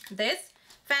 this,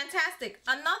 fantastic.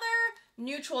 Another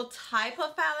neutral type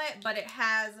of palette, but it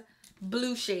has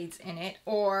blue shades in it.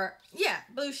 Or, yeah,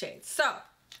 blue shades. So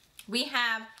we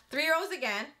have 3 rows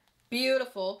again,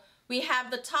 beautiful. We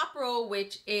have the top row,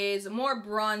 which is more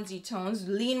bronzy tones,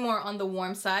 lean more on the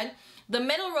warm side. The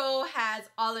middle row has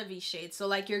olivey shades, so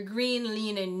like your green,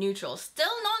 lean, and neutral. Still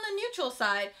on the neutral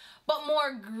side, but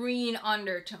more green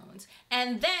undertones.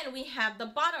 And then we have the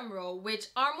bottom row, which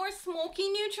are more smoky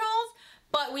neutrals,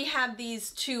 but we have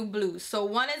these 2 blues. So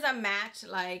one is a matte,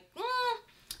 like,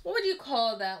 what would you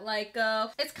call that? Like,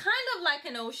 it's kind of like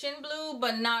an ocean blue,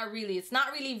 but not really. It's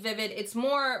not really vivid. It's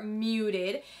more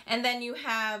muted. And then you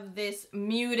have this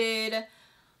muted,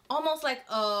 almost like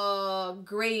a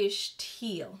grayish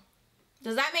teal.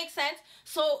 Does that make sense?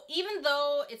 So even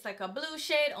though it's like a blue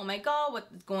shade, oh my god,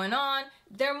 what's going on?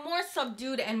 They're more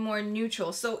subdued and more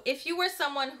neutral. So if you were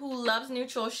someone who loves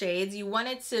neutral shades, you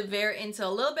wanted to veer into a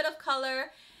little bit of color,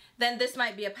 then this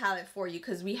might be a palette for you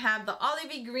because we have the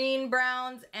olivey green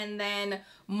browns and then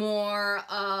more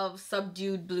of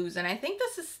subdued blues. And I think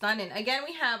this is stunning. Again,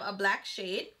 we have a black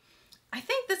shade. I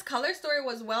think this color story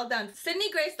was well done. Sydney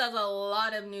Grace does a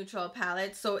lot of neutral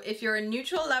palettes, so if you're a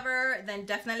neutral lover, then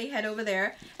definitely head over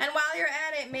there. And while you're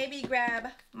at it, maybe grab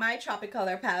my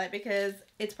Tropicolor palette because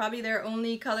it's probably their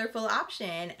only colorful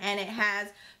option. And it has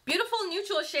beautiful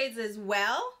neutral shades as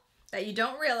well that you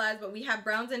don't realize, but we have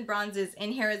browns and bronzes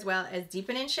in here as well as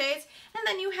deepening shades. And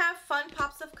then you have fun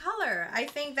pops of color. I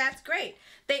think that's great.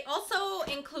 They also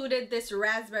included this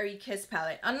Raspberry Kiss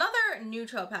palette, another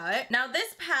neutral palette. Now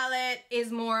this palette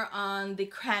is more on the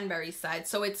cranberry side,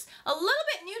 so it's a little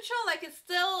bit neutral, like it's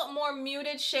still more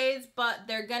muted shades, but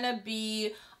they're gonna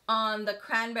be on the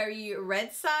cranberry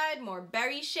red side, more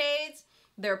berry shades.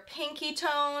 They're pinky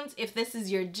tones. If this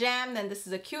is your jam, then this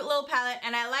is a cute little palette.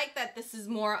 And I like that this is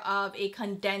more of a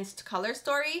condensed color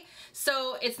story.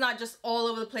 So it's not just all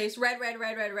over the place, red, red,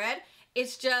 red, red, red.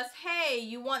 It's just, hey,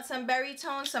 you want some berry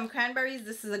tones, some cranberries.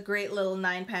 This is a great little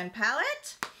 9-pan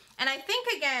palette. And I think,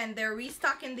 again, they're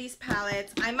restocking these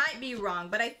palettes. I might be wrong,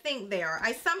 but I think they are.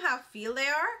 I somehow feel they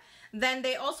are. Then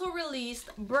they also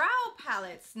released brow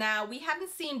palettes. Now, we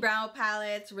haven't seen brow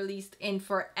palettes released in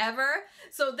forever.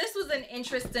 So this was an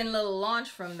interesting little launch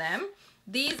from them.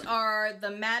 These are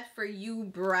the Mad For You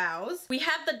brows. We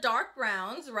have the dark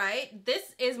browns, right?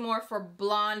 This is more for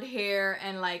blonde hair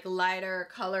and like lighter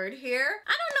colored hair.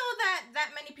 I don't know that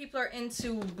many people are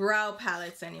into brow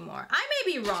palettes anymore. I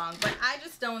may be wrong, but I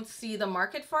just don't see the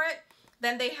market for it.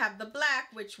 Then they have the black,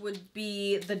 which would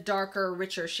be the darker,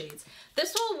 richer shades.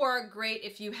 This will work great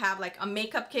if you have like a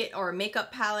makeup kit or a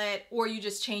makeup palette, or you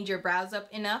just change your brows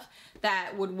up enough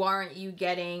that would warrant you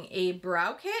getting a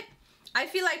brow kit. I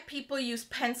feel like people use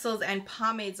pencils and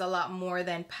pomades a lot more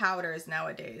than powders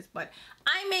nowadays, but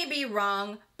I may be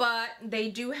wrong, but they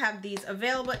do have these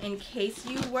available in case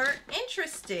you were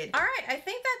interested. All right, I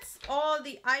think that's all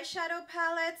the eyeshadow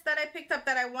palettes that I picked up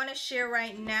that I want to share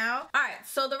right now. All right,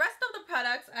 so the rest of the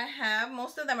products I have,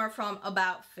 most of them are from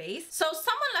About Face. So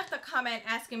someone left a comment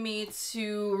asking me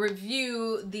to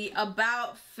review the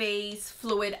About Face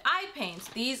fluid eye paints.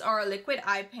 These are liquid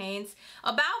eye paints.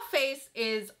 About Face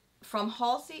is from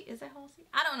Halsey. Is it Halsey?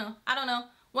 I don't know.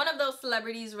 One of those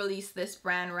celebrities released this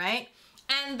brand, right?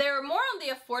 And they're more on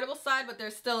the affordable side, but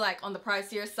they're still like on the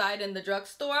pricier side in the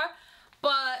drugstore.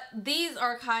 But these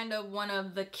are kind of one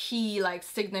of the key like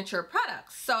signature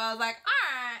products. So I was like,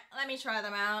 all right, let me try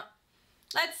them out.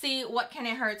 Let's see, what can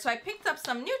it hurt? So I picked up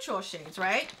some neutral shades,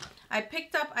 right? I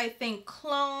picked up, I think,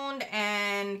 Cloned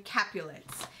and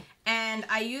Capulets. And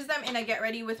I used them in a Get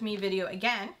Ready With Me video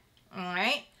again, all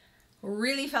right?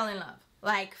 Really fell in love.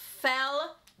 Like,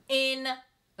 fell in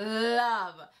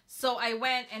love. So I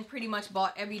went and pretty much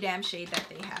bought every damn shade that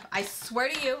they have. I swear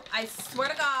to you, I swear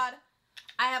to God,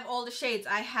 I have all the shades.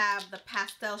 I have the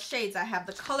pastel shades. I have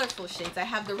the colorful shades. I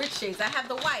have the rich shades. I have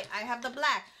the white. I have the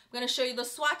black. I'm going to show you the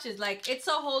swatches. Like, it's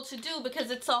a whole to-do because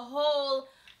it's a whole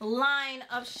line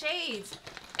of shades.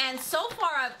 And so far,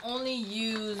 I've only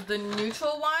used the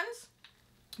neutral ones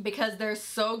because they're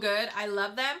so good. I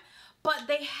love them. But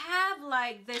they have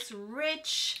like this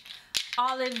rich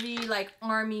olivey like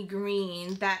army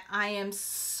green that I am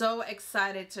so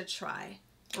excited to try,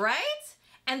 right?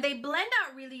 And they blend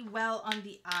out really well on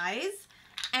the eyes.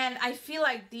 And I feel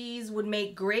like these would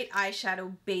make great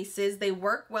eyeshadow bases. They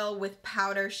work well with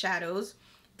powder shadows.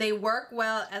 They work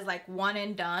well as like one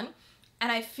and done.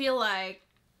 And I feel like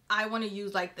I want to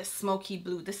use like this smoky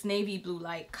blue, this navy blue,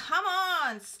 like, come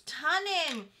on,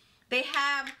 stunning. They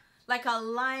have like a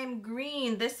lime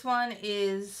green. This one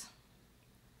is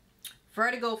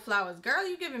Vertigo Flowers. Girl,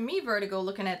 you giving me vertigo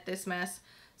looking at this mess.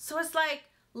 So it's like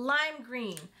lime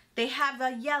green. They have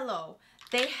a yellow.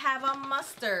 They have a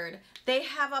mustard. They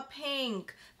have a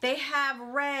pink. They have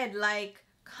red. Like,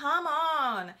 come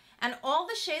on. And all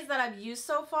the shades that I've used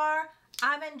so far,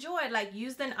 I've enjoyed, like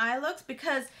used in eye looks,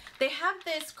 because they have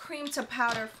this cream to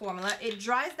powder formula. It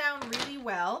dries down really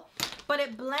well, but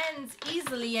it blends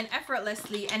easily and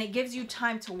effortlessly, and it gives you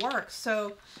time to work.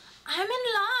 So I'm in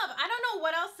love. I don't know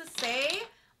what else to say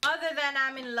other than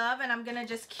I'm in love, and I'm gonna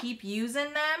just keep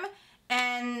using them.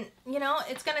 And you know,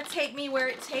 it's gonna take me where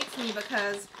it takes me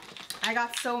because I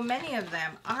got so many of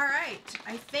them. All right,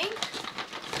 I think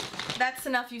that's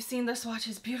enough. You've seen the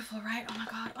swatches. Beautiful, right? Oh my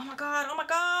God, oh my God, oh my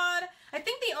God. I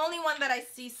think the only one that I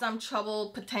see some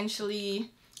trouble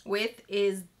potentially with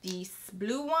is this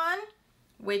blue one,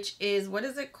 which is, what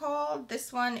is it called?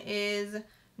 This one is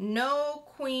No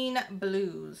Queen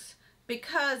Blues,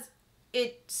 because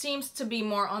it seems to be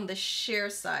more on the sheer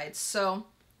side. So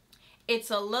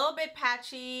it's a little bit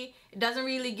patchy. It doesn't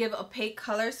really give opaque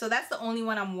color. So that's the only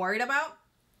one I'm worried about.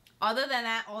 Other than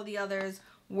that, all the others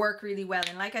work really well.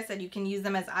 And like I said, you can use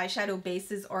them as eyeshadow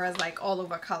bases or as like all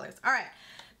over colors. All right.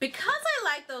 Because I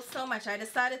like those so much, I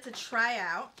decided to try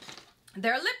out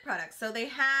their lip products. So they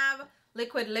have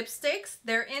liquid lipsticks.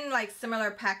 They're in like similar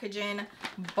packaging,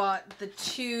 but the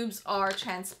tubes are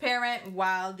transparent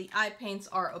while the eye paints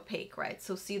are opaque, right?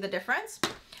 So see the difference?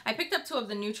 I picked up two of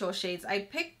the neutral shades. I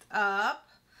picked up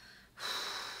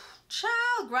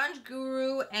Child, Grunge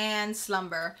Guru, and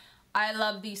Slumber. I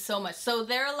love these so much. So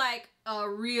they're like a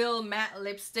real matte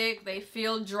lipstick. They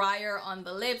feel drier on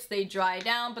the lips. They dry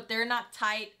down, but they're not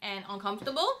tight and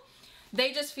uncomfortable.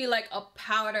 They just feel like a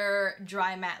powder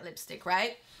dry matte lipstick,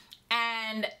 right?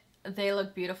 And They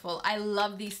look beautiful. I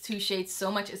love these two shades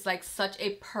so much. It's like such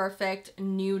a perfect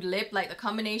nude lip. Like the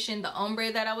combination, the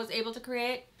ombre that I was able to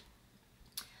create.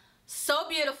 So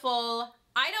beautiful.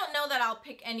 I don't know that I'll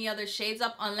pick any other shades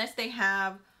up unless they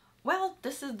have, well,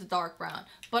 this is the dark brown,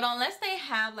 but unless they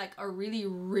have like a really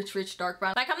rich dark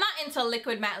brown. Like I'm not into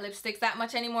liquid matte lipsticks that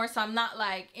much anymore, so I'm not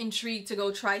like intrigued to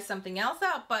go try something else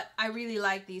out, but I really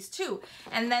like these too.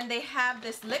 And then they have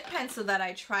this lip pencil that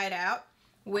I tried out,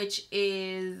 which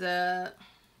is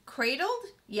Cradled.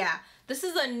 Yeah, this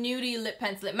is a nudie lip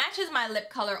pencil. It matches my lip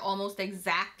color almost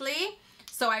exactly.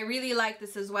 So I really like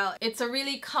this as well. It's a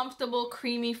really comfortable,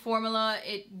 creamy formula.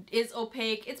 It is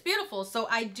opaque. It's beautiful. So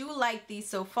I do like these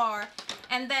so far.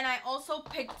 And then I also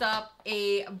picked up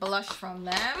a blush from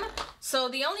them. So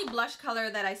the only blush color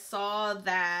that I saw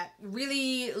that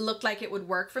really looked like it would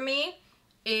work for me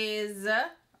is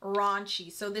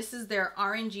Raunchy. So this is their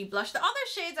orangey blush. The other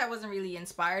shades I wasn't really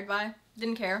inspired by.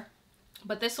 Didn't care.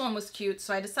 But this one was cute,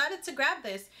 so I decided to grab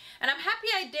this. And I'm happy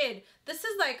I did. This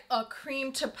is like a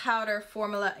cream to powder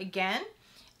formula again.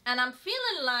 And I'm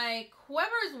feeling like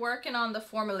whoever is working on the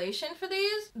formulation for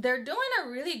these, they're doing a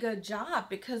really good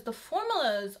job because the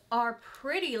formulas are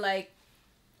pretty like,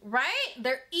 right?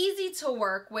 They're easy to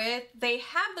work with. They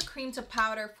have the cream to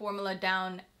powder formula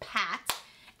down pat.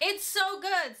 It's so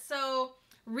good. So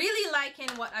really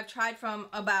liking what I've tried from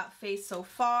About Face so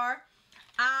far.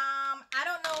 I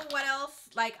don't know what else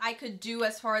like I could do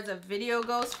as far as a video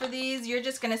goes for these. You're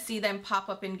just gonna see them pop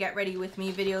up in Get Ready With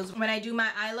Me videos when I do my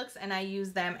eye looks and I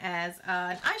use them as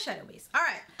an eyeshadow base. All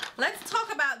right, let's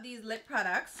talk about these lip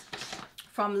products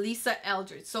from Lisa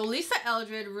Eldridge. So Lisa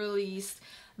Eldridge released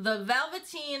the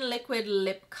Velveteen liquid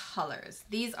lip colors.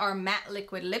 These are matte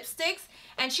liquid lipsticks,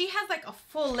 and she has like a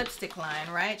full lipstick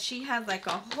line, right? She has like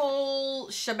a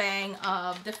whole shebang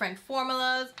of different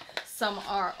formulas. Some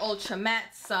are ultra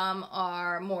matte, some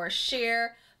are more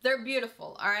sheer. They're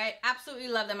beautiful, all right? Absolutely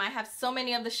love them. I have so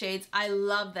many of the shades. I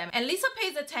love them. And Lisa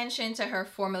pays attention to her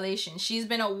formulation. She's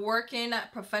been a working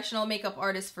professional makeup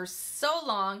artist for so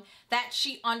long that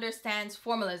she understands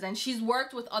formulas, and she's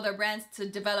worked with other brands to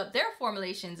develop their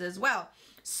formulations as well.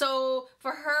 So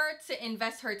for her to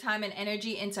invest her time and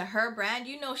energy into her brand,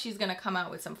 you know she's gonna come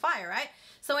out with some fire, right?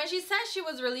 So when she said she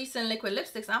was releasing liquid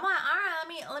lipsticks, I'm like, all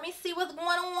right, let me see what's going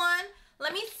on.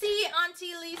 Let me see,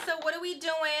 Auntie Lisa, what are we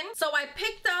doing? So I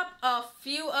picked up a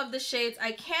few of the shades.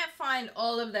 I can't find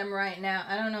all of them right now.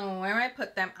 I don't know where I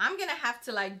put them. I'm gonna have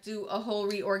to like do a whole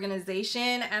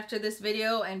reorganization after this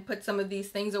video and put some of these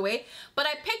things away. But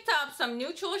I picked up some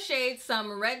neutral shades,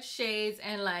 some red shades,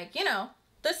 and like, you know,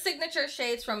 the signature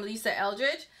shades from Lisa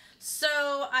Eldridge. So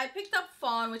I picked up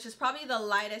Fawn, which is probably the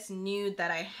lightest nude that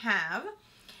I have.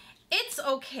 It's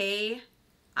okay.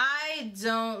 I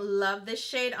don't love this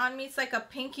shade on me. It's like a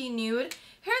pinky nude.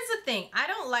 Here's the thing. I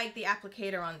don't like the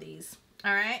applicator on these.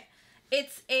 All right.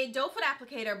 It's a doe foot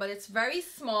applicator, but it's very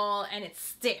small and it's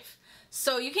stiff.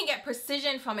 So you can get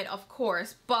precision from it, of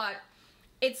course, but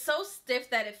it's so stiff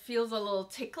that it feels a little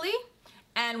tickly.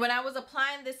 And when I was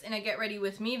applying this in a Get Ready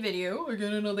With Me video,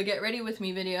 again, another Get Ready With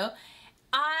Me video,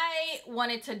 I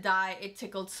wanted to die. It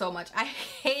tickled so much. I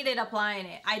hated applying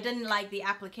it. I didn't like the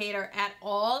applicator at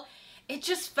all. It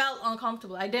just felt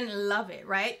uncomfortable. I didn't love it,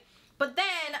 right? But then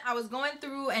I was going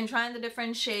through and trying the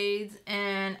different shades,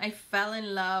 and I fell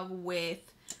in love with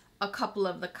a couple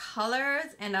of the colors,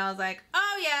 and I was like,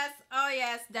 oh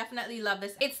yes, definitely love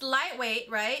this. It's lightweight,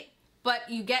 right? But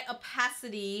you get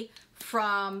opacity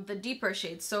from the deeper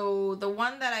shades. So the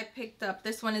one that I picked up,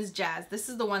 this one is Jazz. This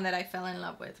is the one that I fell in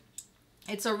love with.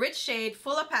 It's a rich shade,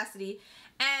 full opacity.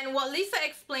 And what Lisa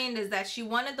explained is that she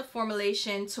wanted the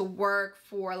formulation to work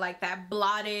for like that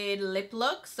blotted lip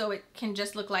look, so it can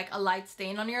just look like a light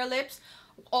stain on your lips,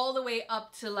 all the way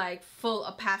up to like full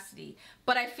opacity.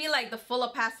 But I feel like the full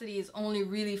opacity is only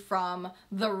really from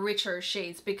the richer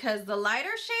shades, because the lighter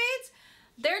shades,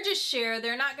 they're just sheer.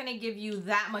 They're not gonna give you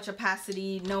that much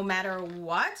opacity no matter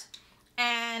what.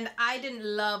 And I didn't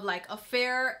love like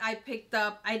Affair I picked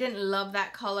up. I didn't love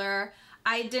that color.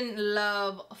 I didn't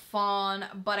love Fawn,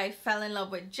 but I fell in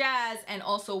love with Jazz and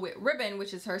also with Ribbon,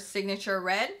 which is her signature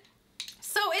red.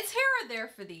 So it's here or there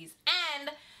for these.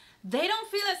 And they don't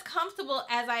feel as comfortable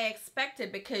as I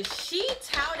expected, because she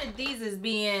touted these as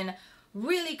being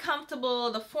really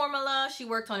comfortable. The formula, she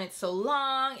worked on it so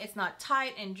long. It's not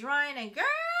tight and drying, and girl,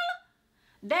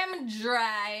 them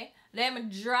dry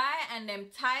and them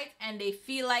tight, and they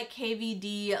feel like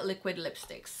KVD liquid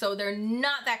lipsticks. So they're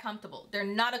not that comfortable. They're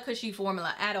not a cushy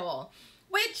formula at all,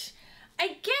 which I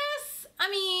guess,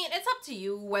 I mean, it's up to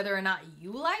you whether or not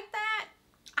you like that.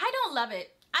 I don't love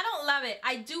it. I don't don't love it.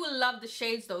 I do love the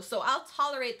shades though, so I'll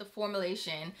tolerate the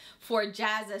formulation for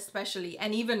Jazz especially,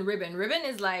 and even Ribbon. Ribbon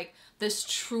is like this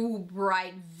true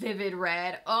bright vivid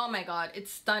red. Oh my god,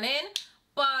 it's stunning,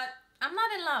 but I'm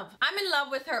not in love. I'm in love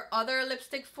with her other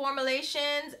lipstick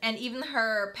formulations, and even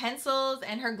her pencils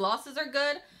and her glosses are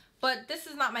good, but this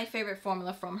is not my favorite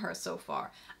formula from her so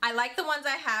far. I like the ones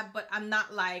I have, but I'm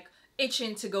not like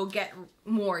itching to go get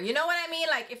more. You know what I mean?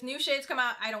 Like if new shades come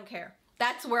out, I don't care.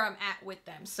 That's where I'm at with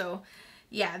them. So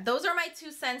yeah, those are my 2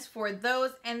 cents for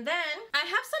those. And then I have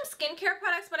some skincare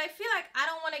products, but I feel like I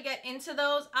don't want to get into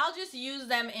those. I'll just use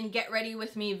them in Get Ready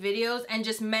With Me videos and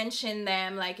just mention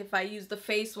them, like if I use the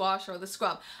face wash or the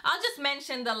scrub. I'll just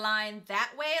mention the line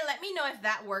that way. Let me know if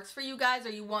that works for you guys, or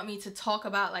you want me to talk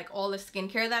about like all the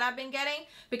skincare that I've been getting,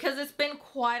 because it's been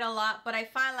quite a lot, but I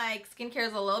find like skincare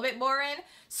is a little bit boring.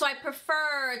 So I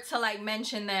prefer to like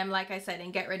mention them, like I said,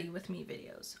 in Get Ready With Me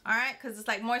videos. All right, because it's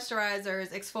like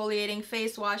moisturizers, exfoliating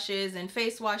face washes and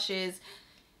face washes,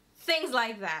 things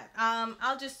like that.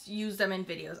 I'll just use them in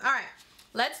videos. All right,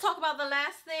 let's talk about the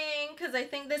last thing, because I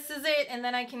think this is it, and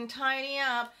then I can tidy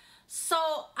up. So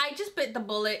I just bit the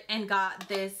bullet and got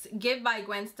this Give by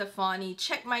Gwen Stefani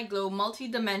Check My Glow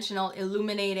Multi-Dimensional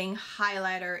Illuminating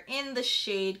Highlighter in the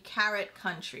shade Carrot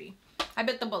Country. I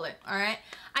bit the bullet, all right?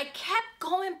 I kept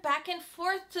going back and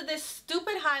forth to this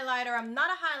stupid highlighter. I'm not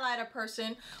a highlighter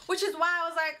person, which is why I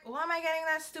was like, why am I getting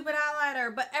that stupid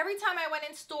highlighter? But every time I went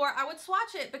in store, I would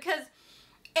swatch it because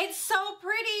it's so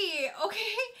pretty,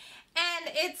 okay?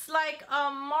 And it's like a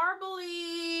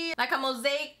marbly, like a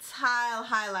mosaic tile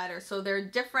highlighter. So they're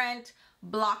different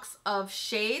blocks of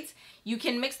shades. You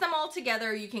can mix them all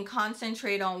together. You can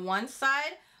concentrate on one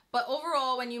side. But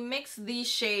overall, when you mix these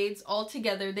shades all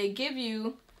together, they give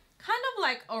you kind of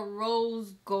like a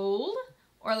rose gold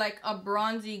or like a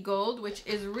bronzy gold, which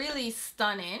is really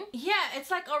stunning. Yeah, it's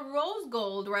like a rose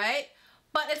gold, right?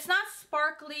 But it's not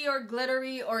sparkly or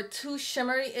glittery or too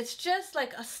shimmery. It's just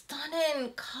like a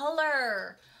stunning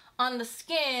color on the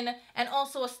skin, and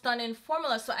also a stunning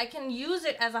formula. So I can use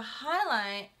it as a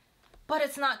highlight, but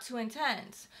it's not too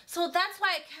intense. So that's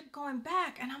why I kept going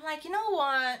back. And I'm like, you know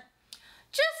what?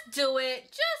 Just do it.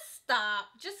 Just stop.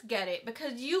 Just get it,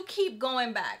 because you keep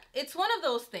going back. It's one of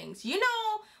those things. You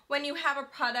know, when you have a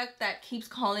product that keeps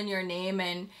calling your name,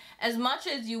 and as much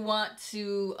as you want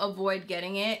to avoid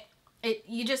getting it,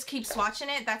 you just keep swatching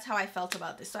it. That's how I felt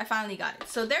about this. So I finally got it.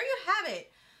 So there you have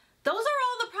it. Those are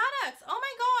all the products. Oh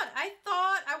my god, I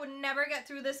thought I would never get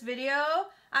through this video.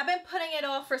 I've been putting it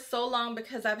off for so long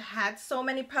because I've had so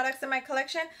many products in my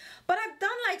collection, but I've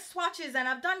done like swatches and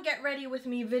I've done Get Ready With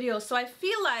Me videos, so I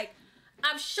feel like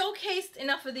I've showcased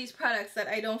enough of these products that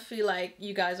I don't feel like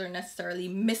you guys are necessarily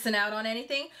missing out on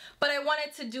anything. But I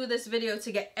wanted to do this video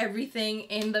to get everything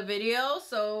in the video,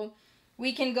 so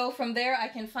we can go from there. I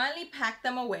can finally pack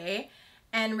them away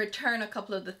and return a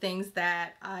couple of the things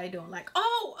that I don't like.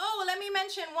 Oh, let me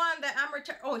mention one that I'm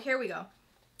oh, here we go.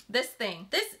 This thing.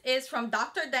 This is from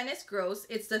Dr. Dennis Gross.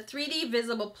 It's the 3D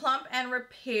Visible Plump and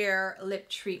Repair Lip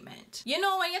Treatment. You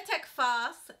know, when you take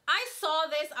fast, I saw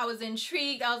this, I was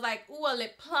intrigued. I was like, ooh, a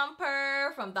lip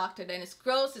plumper from Dr. Dennis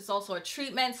Gross. It's also a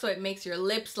treatment, so it makes your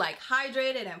lips like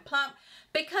hydrated and plump,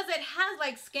 because it has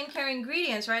like skincare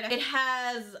ingredients, right? It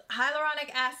has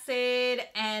hyaluronic acid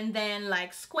and then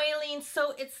like squalene,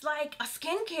 so it's like a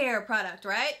skincare product,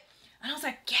 right? And I was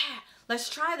like, yeah, let's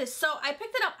try this. So I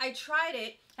picked it up, I tried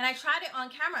it, and I tried it on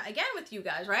camera again with you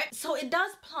guys, right? So it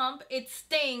does plump, it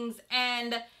stings,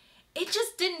 and it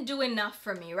just didn't do enough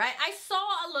for me, right? I saw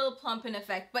a little plumping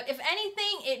effect, but if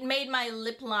anything, it made my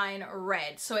lip line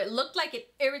red. So it looked like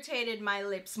it irritated my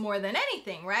lips more than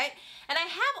anything, right? And I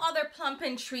have other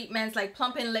plumping treatments, like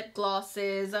plumping lip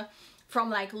glosses from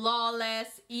like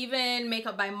Lawless, even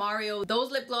Makeup by Mario.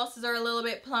 Those lip glosses are a little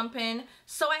bit plumping.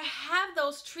 So I have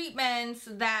those treatments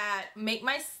that make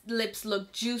my lips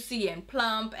look juicy and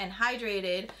plump and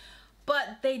hydrated,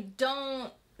 but they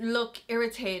don't look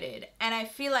irritated. And I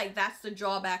feel like that's the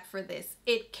drawback for this.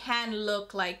 It can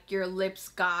look like your lips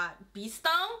got bee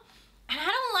stung, and I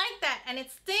don't like that. And it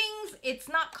stings, it's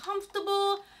not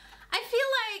comfortable. I feel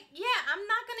like, yeah, I'm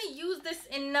not gonna use this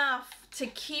enough to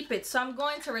keep it, so I'm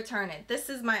going to return it. This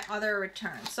is my other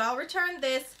return. So I'll return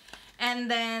this,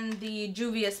 and then the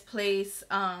Juvia's Place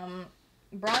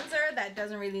bronzer that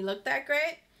doesn't really look that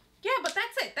great. Yeah, but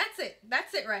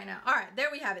that's it right now. All right, there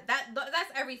we have it.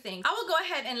 That's everything. I will go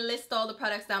ahead and list all the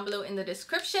products down below in the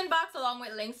description box, along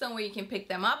with links on where you can pick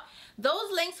them up.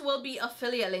 Those links will be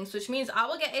affiliate links, which means I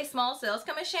will get a small sales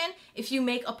commission if you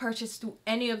make a purchase through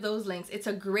any of those links. It's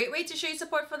a great way to show your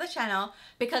support for the channel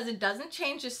because it doesn't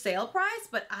change the sale price,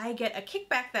 but I get a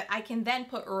kickback that I can then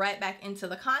put right back into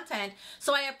the content.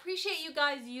 So I appreciate you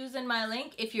guys using my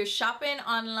link. If you're shopping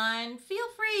online, feel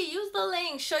free, use the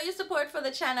link, show your support for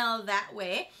the channel that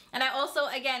way. And I also,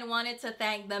 again, wanted to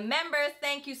thank the members.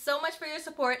 Thank you so much for your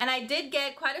support. And I did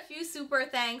get quite a few super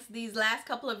thanks these last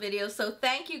couple of videos. So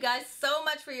thank you guys so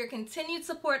much for your continued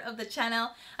support of the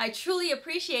channel. I truly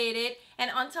appreciate it.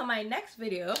 And until my next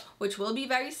video, which will be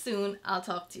very soon, I'll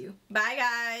talk to you. Bye,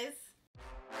 guys.